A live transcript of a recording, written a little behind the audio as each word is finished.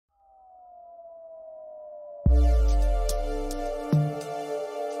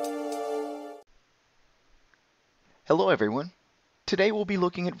Hello everyone. Today we'll be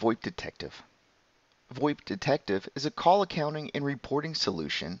looking at VoIP Detective. VoIP Detective is a call accounting and reporting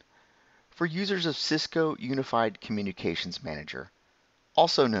solution for users of Cisco Unified Communications Manager,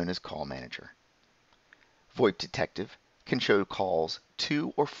 also known as Call Manager. VoIP Detective can show calls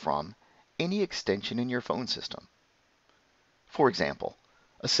to or from any extension in your phone system. For example,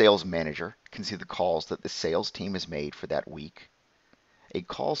 a sales manager can see the calls that the sales team has made for that week. A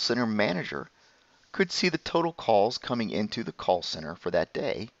call center manager could see the total calls coming into the call center for that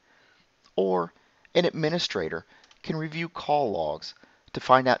day, or an administrator can review call logs to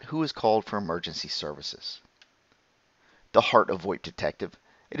find out who is called for emergency services. The heart of VoIP Detective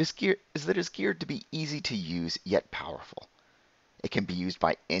is that it is geared to be easy to use yet powerful. It can be used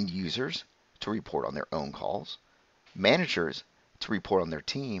by end users to report on their own calls, managers to report on their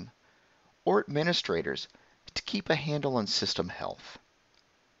team, or administrators to keep a handle on system health.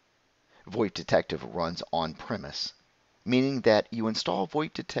 VoIP Detective runs on-premise, meaning that you install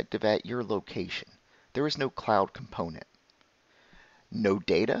VoIP Detective at your location. There is no cloud component. No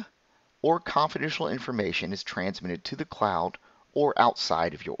data or confidential information is transmitted to the cloud or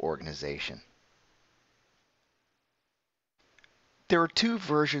outside of your organization. There are two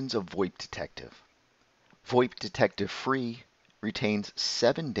versions of VoIP Detective. VoIP Detective Free retains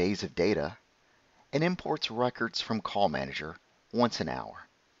 7 days of data and imports records from Call Manager once an hour.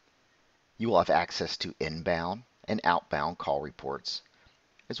 You will have access to inbound and outbound call reports,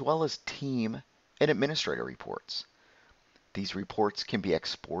 as well as team and administrator reports. These reports can be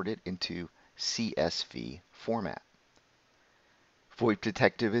exported into CSV format. VoIP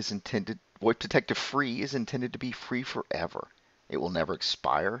Detective Free is intended to be free forever. It will never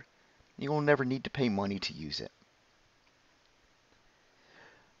expire. You will never need to pay money to use it.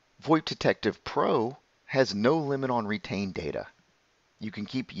 VoIP Detective Pro has no limit on retained data. You can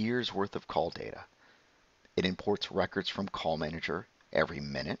keep years worth of call data. It imports records from Call Manager every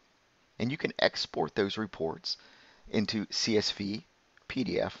minute, and you can export those reports into CSV,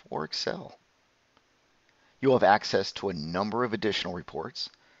 PDF, or Excel. You'll have access to a number of additional reports,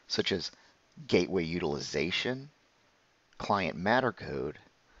 such as gateway utilization, client matter code,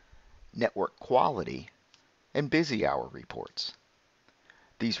 network quality, and busy hour reports.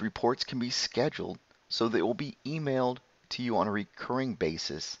 These reports can be scheduled so they will be emailed to you on a recurring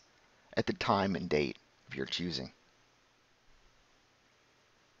basis at the time and date of your choosing.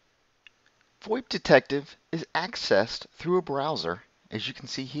 VoIP Detective is accessed through a browser, as you can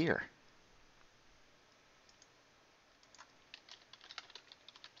see here.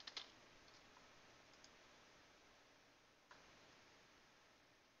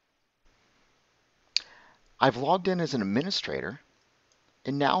 I've logged in as an administrator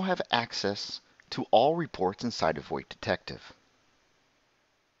and now have access to all reports inside of VoIP Detective.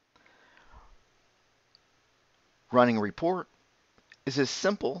 Running a report is as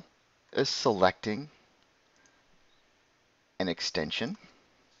simple as selecting an extension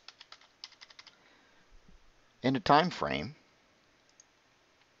and a time frame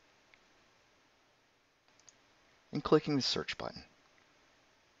and clicking the search button.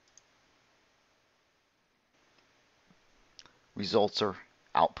 Results are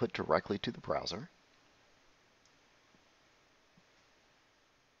output directly to the browser.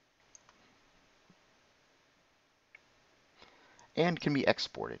 And can be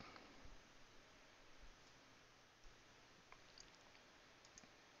exported.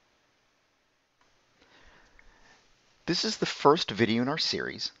 This is the first video in our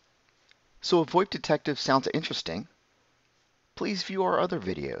series, so if VoIP Detective sounds interesting, please view our other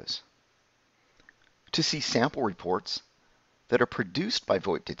videos. To see sample reports that are produced by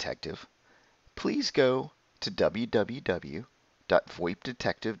VoIP Detective, please go to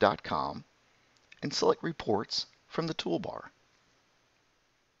www.voipdetective.com and select Reports from the toolbar.